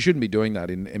 And you shouldn't be doing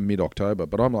that in mid-October,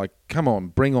 but I'm like, come on,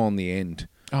 bring on the end.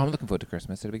 Oh, I'm looking forward to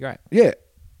Christmas. It'll be great. Yeah.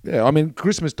 Yeah, I mean,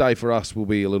 Christmas Day for us will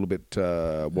be a little bit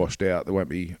washed out. There won't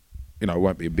be, it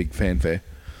won't be a big fanfare.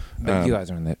 But you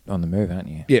guys are on the move, aren't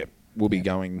you? Yeah, we'll be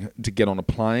going to get on a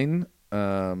plane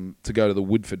to go to the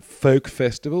Woodford Folk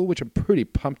Festival, which I'm pretty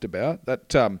pumped about. That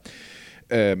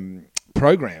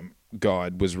program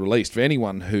guide was released for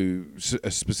anyone who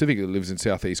specifically lives in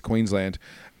southeast Queensland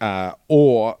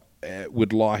or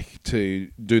would like to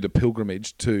do the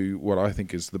pilgrimage to what I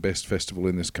think is the best festival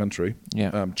in this country.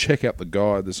 Yeah. Check out the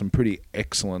guide. There's some pretty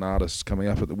excellent artists coming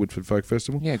up at the Woodford Folk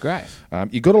Festival. Yeah, great.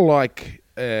 You got to like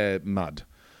mud.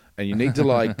 And you need to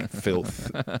like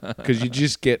filth because you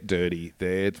just get dirty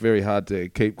there. It's very hard to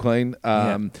keep clean.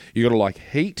 You got to like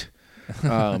heat,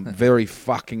 very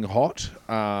fucking hot,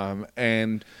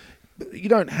 and you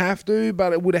don't have to,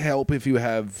 but it would help if you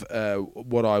have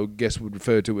what I guess would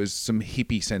refer to as some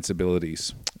hippie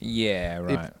sensibilities. Yeah,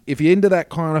 right. If you're into that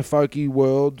kind of folky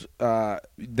world,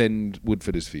 then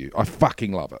Woodford is for you. I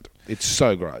fucking love it. It's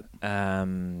so great. I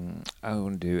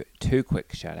want to do 2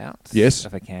 quick shout-outs. Yes.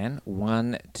 If I can.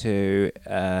 One to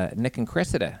Nick and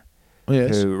Cressida,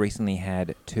 Yes. who recently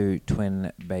had 2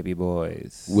 twin baby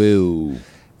boys. Whoa.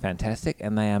 Fantastic.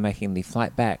 And they are making the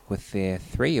flight back with their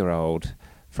 3-year-old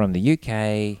from the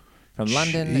UK, from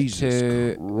London Jesus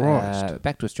to Christ.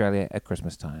 back to Australia at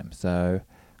Christmas time. So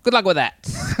good luck with that.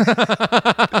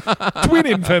 Twin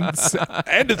infants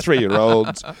and a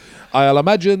 3-year-old. I'll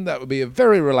imagine that would be a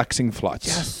very relaxing flight.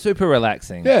 Just super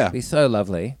relaxing. Yeah. It'd be so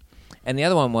lovely. And the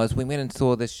other one was we went and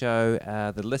saw this show,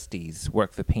 The Listies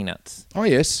Work for Peanuts, Oh,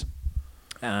 yes.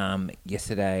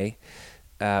 yesterday.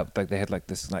 Like they had like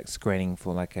this like screening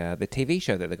for like the TV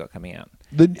show that they got coming out.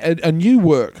 A new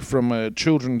work from a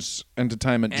children's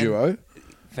entertainment duo.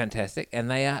 Fantastic.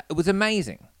 And it was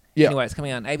amazing. Yeah. Anyway, it's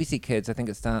coming out on ABC Kids. I think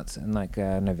it starts in like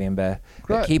November.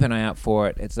 Great. But keep an eye out for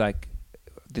it. It's like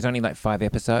there's only like 5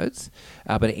 episodes,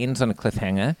 but it ends on a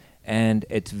cliffhanger, and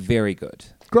it's very good.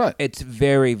 Great. It's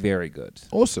very, very good.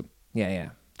 Awesome. Yeah.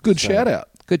 Good shout out.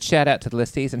 Good shout out to the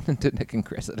Listies and to Nick and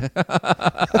Cressida.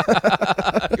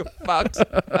 You're fucked.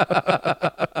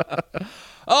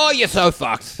 Oh, you're so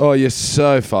fucked. Oh, you're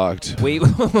so fucked. We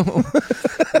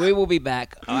will be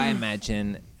back, I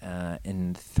imagine,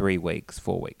 in 3 weeks,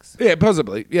 4 weeks. Yeah,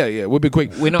 possibly. Yeah. We'll be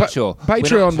quick. We're not sure.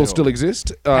 Patreon will still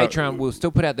exist. Patreon will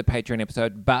still put out the Patreon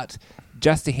episode, but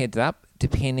just a heads up,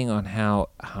 depending on how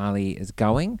Harley is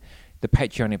going, the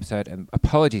Patreon episode, and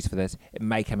apologies for this, it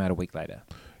may come out a week later.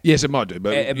 Yes, it might do.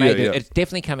 But It may do. It's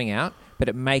definitely coming out, but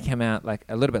it may come out like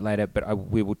a little bit later. But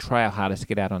we will try our hardest to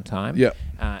get out on time. Yeah.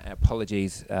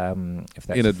 Apologies if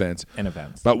that's in advance. In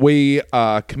advance. But we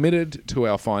are committed to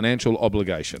our financial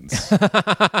obligations.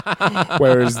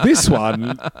 Whereas this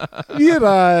one,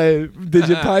 did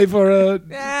you pay for it?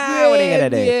 Yeah, what are you gonna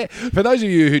do? Yeah. For those of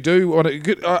you who do want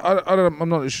to, I'm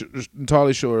not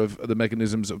entirely sure of the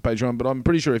mechanisms of Patreon, but I'm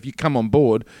pretty sure if you come on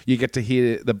board, you get to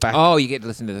hear the back. Oh, you get to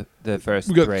listen to the first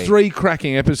We've got 3. 3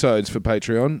 cracking episodes for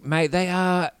Patreon. Mate, they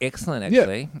are excellent,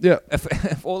 actually. Yeah.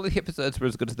 If all the episodes were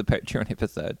as good as the Patreon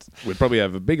episodes. We'd probably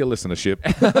have a bigger listenership.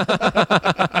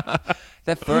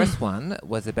 The first one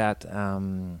was about...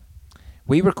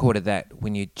 we recorded that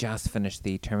when you just finished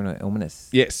the terminal illness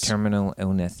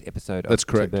episode That's of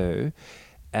correct. Taboo.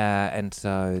 And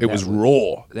so... It was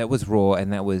raw. That was raw,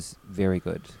 and that was very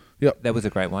good. Yep. That was a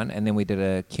great one. And then we did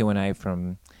a Q&A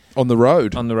from... On the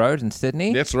road. On the road in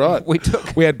Sydney. That's right.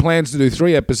 We had plans to do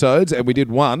 3 episodes, and we did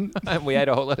 1. And we ate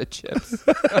a whole lot of chips.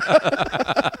 I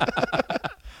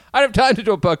don't have time to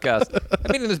do a podcast.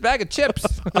 I'm eating this bag of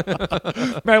chips.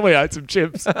 Man, we ate some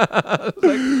chips.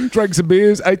 Drank some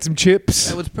beers, ate some chips.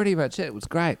 That was pretty much it. It was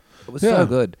great. It was Yeah. so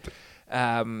good.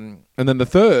 And then the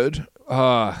third,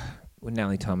 With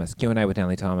Nellie Thomas. Q&A with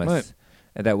Nellie Thomas. Right.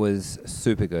 And that was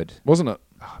super good. wasn't it?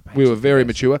 Mate, We were she's very the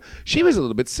best. mature. She was a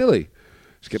little bit silly.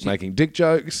 She kept making dick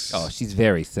jokes. Oh, she's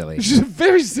very silly. She's a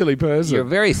very silly person. You're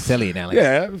very silly, Nellie.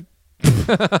 Yeah.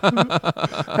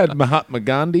 Had Mahatma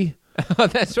Gandhi. Oh,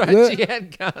 that's right. Yeah. She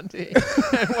had Gandhi.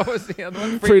 And what was the other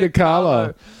one? Frida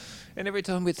Kahlo. And every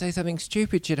time we'd say something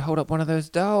stupid, she'd hold up one of those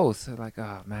dolls. So like,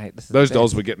 oh, mate, this is Those the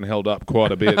dolls best. were getting held up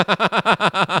quite a bit.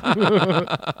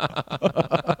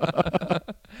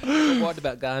 What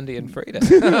about Gandhi and Frida?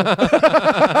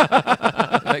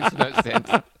 Makes no sense.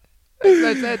 Makes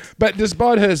no sense. But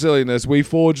despite her silliness, we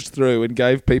forged through and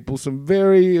gave people some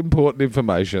very important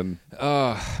information,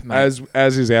 Oh, mate.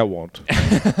 as is our want.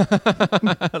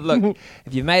 Look,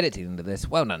 if you made it to the end of this,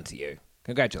 well done to you.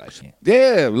 Congratulations.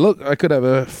 Yeah, look, I could have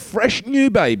a fresh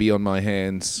new baby on my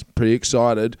hands. Pretty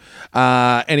excited.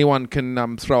 Anyone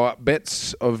can throw up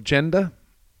bets of gender,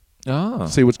 Oh.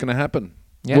 see what's going to happen.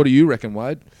 Yeah. What do you reckon,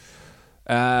 Wade?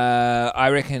 I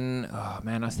reckon... Oh,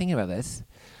 man, I was thinking about this.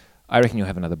 I reckon you'll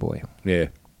have another boy. Yeah.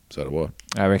 So do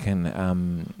I. I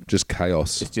reckon Just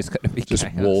chaos. it's just going to be Just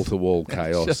chaos. wall-to-wall It's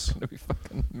chaos. just going to be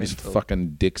fucking Just mental. fucking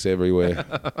dicks everywhere.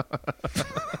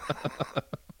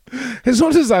 It's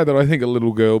not to say that I think a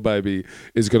little girl baby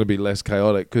is going to be less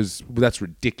chaotic, because that's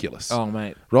ridiculous. Oh,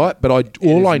 mate. Right? But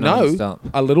all is I know non-stop.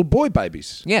 are little boy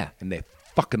babies. Yeah. And they're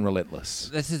fucking relentless.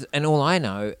 And all I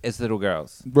know is little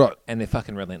girls. Right. And they're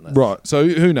fucking relentless. Right. So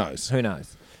who knows? Who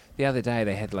knows? The other day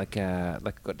they had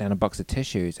got down a box of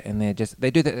tissues, and they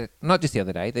do that, not just the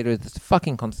other day, they do this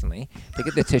fucking constantly. They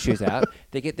get their tissues out,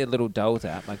 they get their little dolls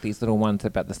out, like these little ones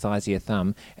about the size of your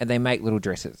thumb, and they make little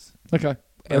dresses. Okay.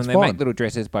 And That's they fine. make little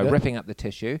dresses by Yeah. ripping up the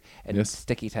tissue and Yes.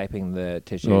 sticky taping the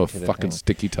tissue Oh, to the fucking thing.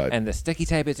 sticky tape. And the sticky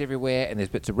tape is everywhere, and there's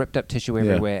bits of ripped up tissue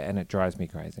everywhere, and it drives me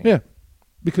crazy. Yeah.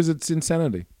 Because it's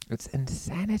insanity. It's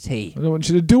insanity. I don't want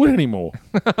you to do it anymore.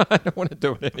 I don't want to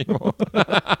do it anymore.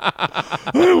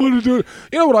 I don't want to do it.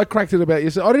 You know what I cracked it about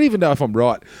yesterday? I don't even know if I'm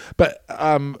right, but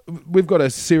we've got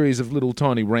a series of little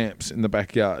tiny ramps in the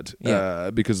backyard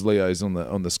because Leo's on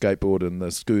the skateboard and the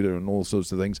scooter and all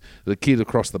sorts of things. The kid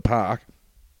across the park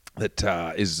that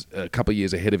is a couple of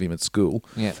years ahead of him at school.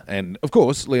 Yeah. And, of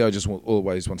course, Leo just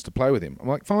always wants to play with him. I'm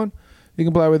like, fine, you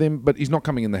can play with him, but he's not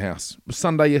coming in the house. It was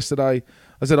Sunday yesterday.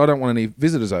 I said, I don't want any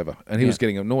visitors over. And he was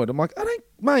getting annoyed. I'm like,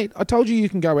 mate, I told you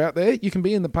can go out there. You can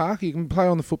be in the park. You can play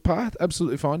on the footpath.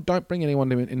 Absolutely fine. Don't bring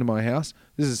anyone into my house.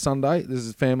 This is Sunday. This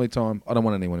is family time. I don't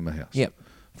want anyone in my house. Yep.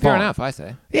 Fair Fine. enough, I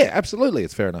say. Yeah, absolutely.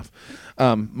 It's fair enough.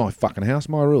 My fucking house,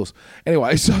 my rules.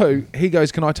 Anyway, so he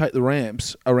goes, can I take the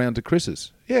ramps around to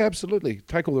Chris's? Yeah, absolutely.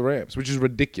 Take all the ramps, which is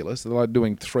ridiculous. They're like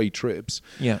doing 3 trips.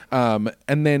 Yeah.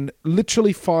 And then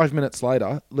literally 5 minutes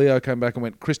later, Leo came back and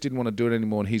went, Chris didn't want to do it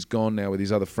anymore, and he's gone now with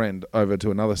his other friend over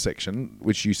to another section,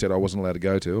 which you said I wasn't allowed to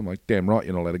go to. I'm like, damn right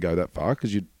you're not allowed to go that far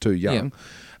because you're too young.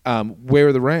 Where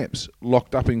are the ramps?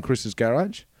 Locked up in Chris's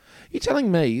garage? You're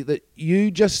telling me that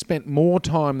you just spent more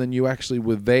time than you actually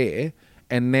were there,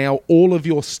 and now all of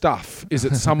your stuff is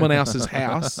at someone else's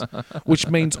house, which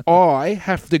means I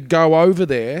have to go over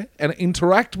there and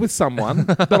interact with someone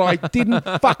that I didn't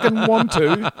fucking want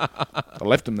to. I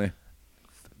left them there.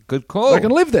 Good call. They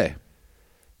can live there.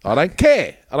 I don't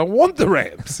care. I don't want the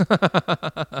ramps.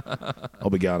 I'll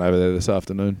be going over there this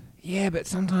afternoon. Yeah, but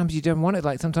sometimes you don't want it.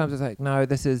 Like sometimes it's like, no,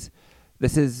 this is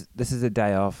a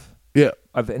day off. Yeah.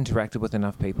 I've interacted with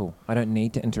enough people. I don't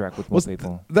need to interact with more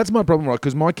people. That's my problem, right?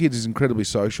 Because my kid is incredibly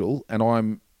social, and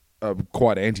I'm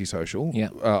quite antisocial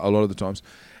a lot of the times.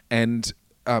 And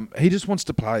he just wants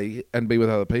to play and be with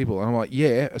other people. And I'm like,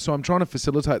 yeah. So I'm trying to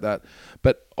facilitate that.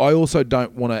 But I also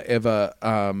don't want to ever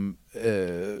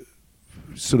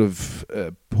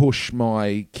push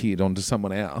my kid onto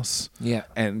someone else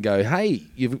and go, hey,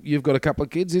 you've got a couple of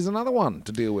kids, here's another one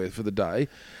to deal with for the day.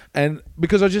 And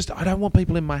because I don't want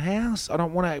people in my house. I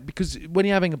don't want to, because when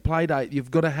you're having a play date, you've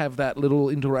got to have that little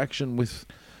interaction with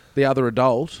the other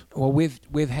adult. Well,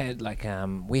 we've had like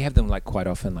we have them like quite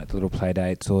often, like little play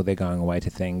dates, or they're going away to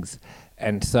things,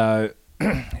 and so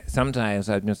sometimes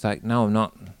I'm just like, no, I'm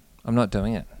not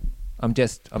doing it. I'm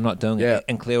not doing it.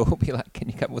 And Claire will be like, can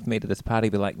you come with me to this party?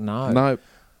 Be like, no.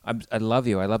 I love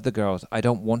you. I love the girls. I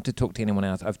don't want to talk to anyone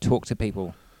else. I've talked to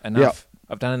people enough.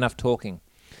 I've done enough talking.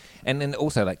 And then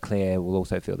also, like, Claire will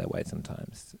also feel that way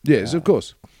sometimes. Yes, of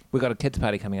course. We've got a kids'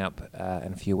 party coming up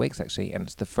in a few weeks, actually, and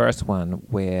it's the first one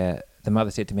where the mother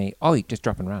said to me, oh, you just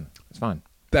drop and run. It's fine.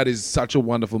 That is such a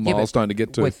wonderful milestone to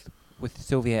get to. With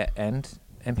Sylvia and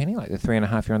Penny, like the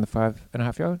 3.5-year-old and the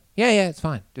 5.5-year-old. Yeah, it's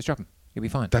fine. Just drop them. You'll be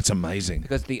fine. That's amazing.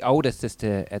 Because the older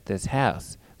sister at this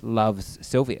house loves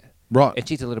Sylvia. Right. And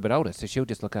she's a little bit older, so she'll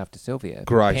just look after Sylvia.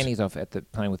 Great. Penny's off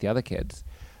playing with the other kids.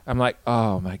 I'm like,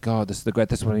 oh my God, this is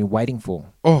what I've been waiting for.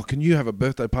 Oh, can you have a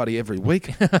birthday party every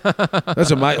week? That's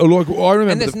amazing. Like, I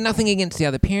remember. And there's nothing against the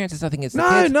other parents. There's nothing against the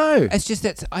kids. No. It's just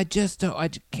that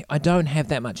I don't have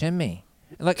that much in me.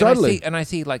 Like, Totally. And I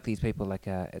see like these people like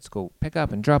at school pick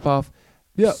up and drop off.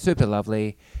 Yeah. Super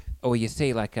lovely. Or you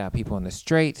see like people on the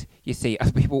street. You see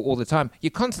other people all the time.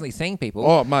 You're constantly seeing people.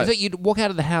 Oh, mate. So you'd walk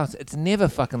out of the house. It's never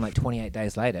fucking like 28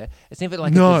 days later. It's never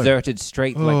like a deserted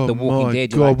street like The Walking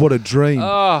Dead. God, what a dream.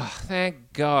 Oh,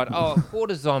 thank God. Oh,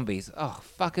 horde of zombies. Oh,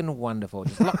 fucking wonderful.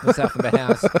 Just lock myself in the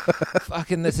house.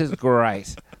 Fucking, this is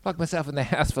great. Lock myself in the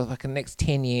house for like the next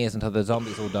 10 years until the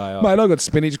zombies all die off. Mate, I've got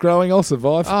spinach growing. I'll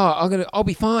survive. Oh, I'll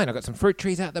be fine. I've got some fruit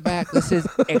trees out the back. This is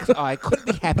I couldn't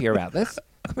be happier about this.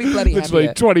 Couldn't be bloody Literally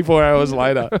happier. 24 hours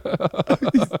later.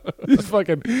 You're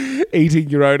fucking eating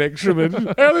your own excrement.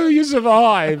 How will you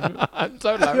survive? I'm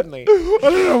so lonely. I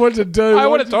don't know what to do. I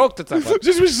want to talk to someone.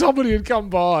 Just wish somebody had come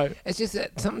by. It's just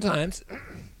that sometimes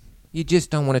you just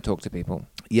don't want to talk to people.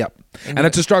 Yep. And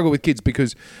it's a struggle with kids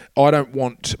because I don't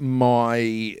want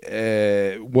my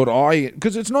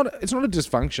because it's not a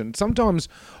dysfunction. Sometimes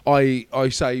I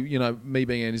say, you know, me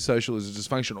being antisocial is a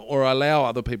dysfunction, or I allow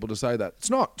other people to say that. It's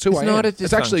not. It's not a dysfunction.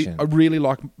 It's actually, I really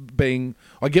like being.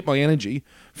 I get my energy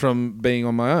from being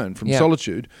on my own, from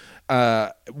solitude.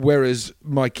 Whereas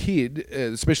my kid,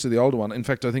 especially the older one, in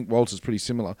fact, I think Walter's pretty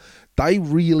similar. They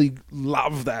really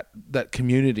love that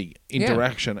community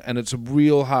interaction, and it's a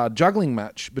real hard juggling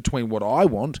match between what I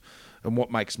want and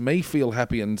what makes me feel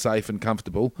happy and safe and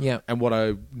comfortable, and what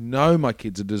I know my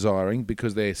kids are desiring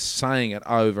because they're saying it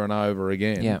over and over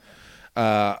again.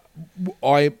 But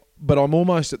I'm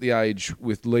almost at the age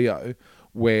with Leo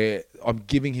where I'm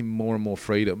giving him more and more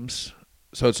freedoms.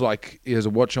 So it's like he has a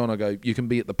watch on. I go, you can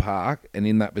be at the park and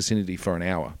in that vicinity for an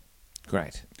hour.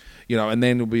 Great. You know, and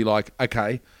then it'll be like,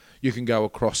 okay, you can go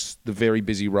across the very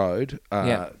busy road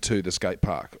to the skate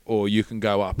park, or you can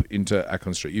go up into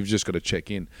Acland Street. You've just got to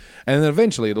check in. And then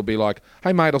eventually it'll be like,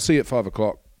 hey, mate, I'll see you at 5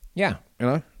 o'clock. Yeah. You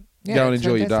know? Yeah, go and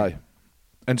enjoy your day.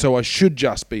 And so I should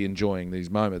just be enjoying these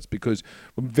moments because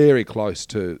I'm very close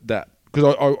to that.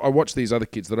 Because I watch these other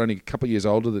kids that are only a couple of years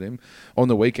older than him on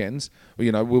the weekends.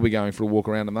 You know, we'll be going for a walk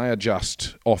around and they are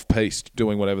just off-piste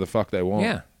doing whatever the fuck they want.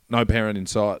 Yeah. No parent in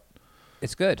sight.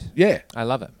 It's good. Yeah. I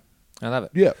love it.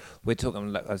 Yeah.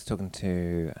 I was talking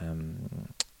to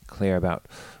Claire about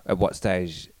at what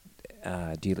stage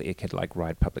do you let your kid like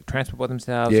ride public transport by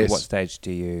themselves? Yes. At what stage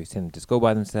do you send them to school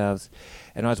by themselves?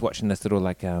 And I was watching this little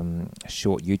like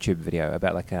short YouTube video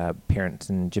about like parents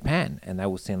in Japan, and they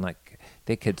will send like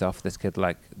their kids off. This kid,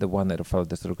 like the one that followed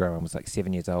this little girl, was like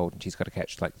 7 years old, and she's got to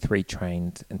catch like 3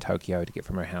 trains in Tokyo to get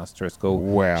from her house to her school.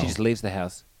 Wow. She just leaves the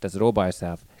house, does it all by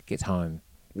herself, gets home.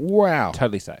 Wow.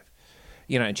 Totally safe.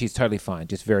 You know, and she's totally fine,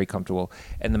 just very comfortable.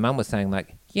 And the mum was saying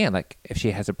like, yeah, like if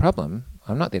she has a problem,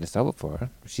 I'm not there to solve it for her.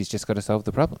 She's just got to solve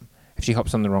the problem. If she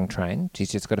hops on the wrong train, she's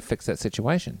just got to fix that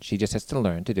situation. She just has to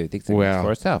learn to do these things for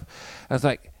herself. I was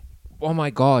like, oh my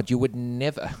God, you would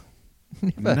never.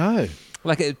 No.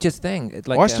 Like it just thing.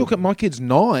 Like, I still got my kid's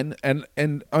 9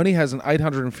 and only has an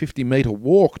 850 metre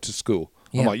walk to school.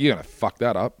 Yeah. I'm like, you're going to fuck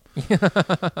that up. You're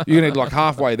going to like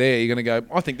halfway there, you're going to go,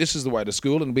 I think this is the way to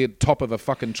school, and be at the top of a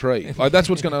fucking tree. Like that's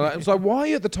what's going to, it's like, why are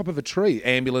you at the top of a tree?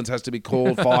 Ambulance has to be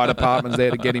called, fire department's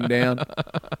there to get him down.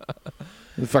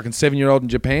 The fucking 7-year-old in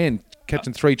Japan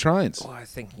catching 3 trains. I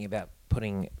was thinking about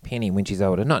putting Penny when she's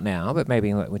older, not now, but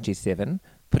maybe like when she's 7,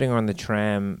 putting her on the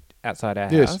tram outside our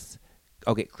house.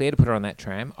 I'll get Claire to put her on that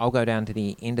tram. I'll go down to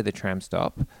the end of the tram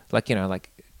stop, like, you know, like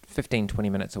 15, 20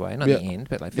 minutes away. Not the end,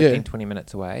 but like 15, 20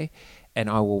 minutes away. And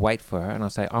I will wait for her, and I'll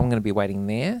say, I'm going to be waiting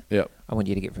there. Yep. I want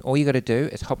you to get... All you got to do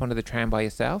is hop onto the tram by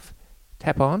yourself,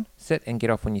 tap on, sit, and get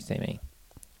off when you see me.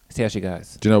 See how she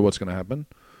goes. Do you know what's going to happen?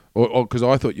 Or because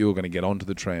I thought you were going to get onto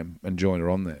the tram and join her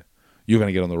on there. You're going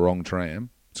to get on the wrong tram.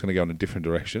 It's going to go in a different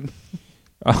direction.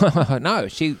 No,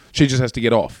 she just has to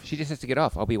get off. She just has to get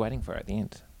off. I'll be waiting for her at the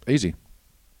end. Easy.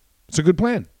 It's a good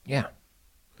plan. Yeah.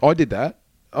 I did that.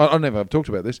 I never have talked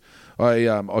about this. I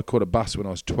caught a bus when I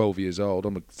was 12 years old.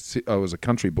 I was a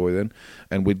country boy then,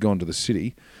 and we'd gone to the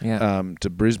city, to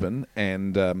Brisbane,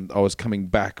 and I was coming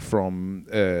back from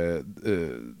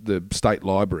the State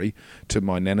Library to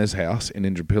my nana's house in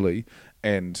Indooroopilly,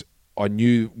 and I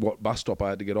knew what bus stop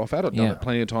I had to get off at. I'd done it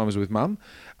plenty of times with Mum.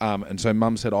 And so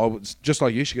Mum said, I was just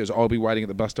like you. She goes, I'll be waiting at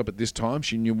the bus stop at this time.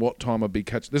 She knew what time I'd be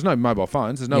catching. There's no mobile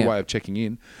phones. There's no way of checking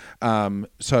in.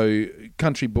 So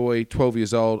country boy, 12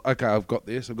 years old. Okay, I've got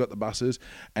this. I've got the buses.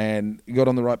 And got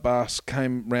on the right bus,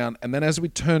 came round. And then as we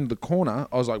turned the corner,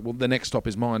 I was like, well, the next stop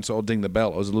is mine. So I'll ding the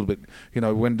bell. I was a little bit,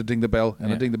 when to ding the bell.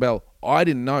 And I ding the bell. I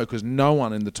didn't know, because no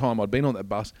one in the time I'd been on that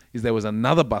bus, is there was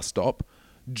another bus stop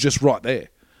just right there.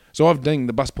 So I've dinged,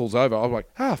 the bus pulls over. I was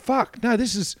like, fuck, no,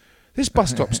 this bus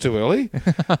stop's too early.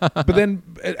 But then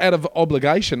out of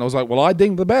obligation, I was like, well, I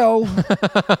dinged the bell.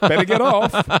 Better get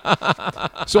off.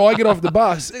 So I get off the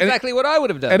bus. That's exactly what I would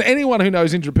have done. And anyone who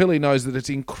knows Indooroopilly knows that it's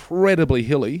incredibly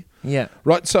hilly. Yeah.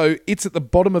 Right, so it's at the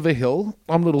bottom of a hill.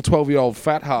 I'm a little 12-year-old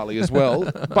fat Harley as well.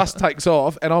 Bus takes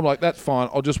off, and I'm like, that's fine.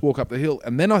 I'll just walk up the hill.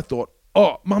 And then I thought,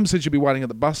 Mum said she'd be waiting at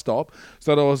the bus stop.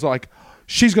 So I was like,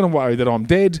 she's going to worry that I'm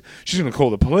dead. She's going to call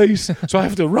the police. So I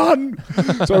have to run.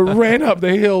 So I ran up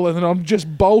the hill, and then I'm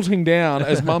just bolting down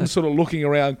as Mum's sort of looking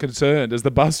around concerned as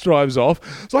the bus drives off.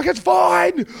 It's like, it's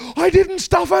fine. I didn't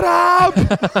stuff it up.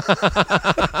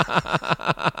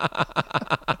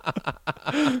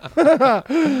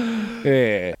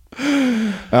 Yeah.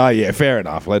 Oh, yeah, fair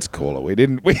enough. Let's call it.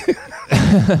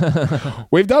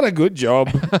 We've done a good job.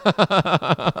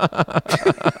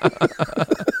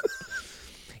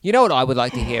 You know what I would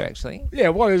like to hear, actually? Yeah,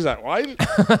 what is that, Wade?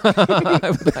 I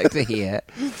would like to hear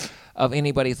of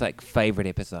anybody's like favorite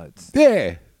episodes.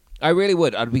 Yeah. I really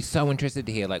would. I'd be so interested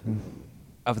to hear like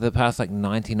of the past like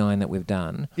 99 that we've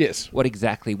done. Yes. What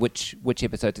exactly which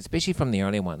episodes, especially from the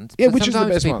early ones. Yeah, So which is the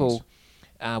sometimes best people,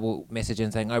 ones? Will message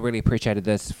in saying, I really appreciated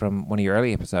this from one of your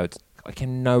early episodes. I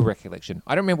can no recollection.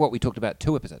 I don't remember what we talked about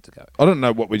 2 episodes ago. I don't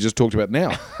know what we just talked about now.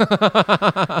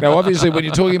 Now, obviously, when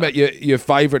you're talking about your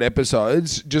favourite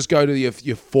episodes, just go to your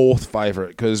 4th favourite,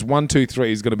 because 1, 2,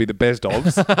 3 is going to be the best of.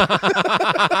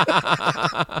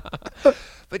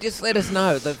 But just let us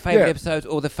know the favourite episodes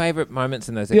or the favourite moments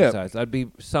in those episodes. I'd be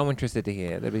so interested to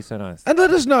hear. That'd be so nice. And let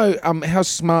us know how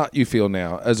smart you feel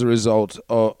now as a result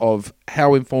of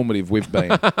how informative we've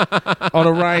been on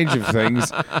a range of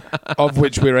things, of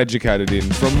which we're educated in,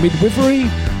 from midwifery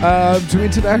to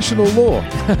international law.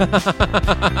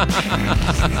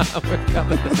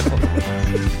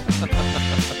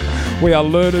 We are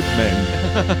learned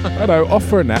men. I know, off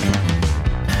for a nap.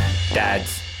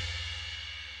 Dads.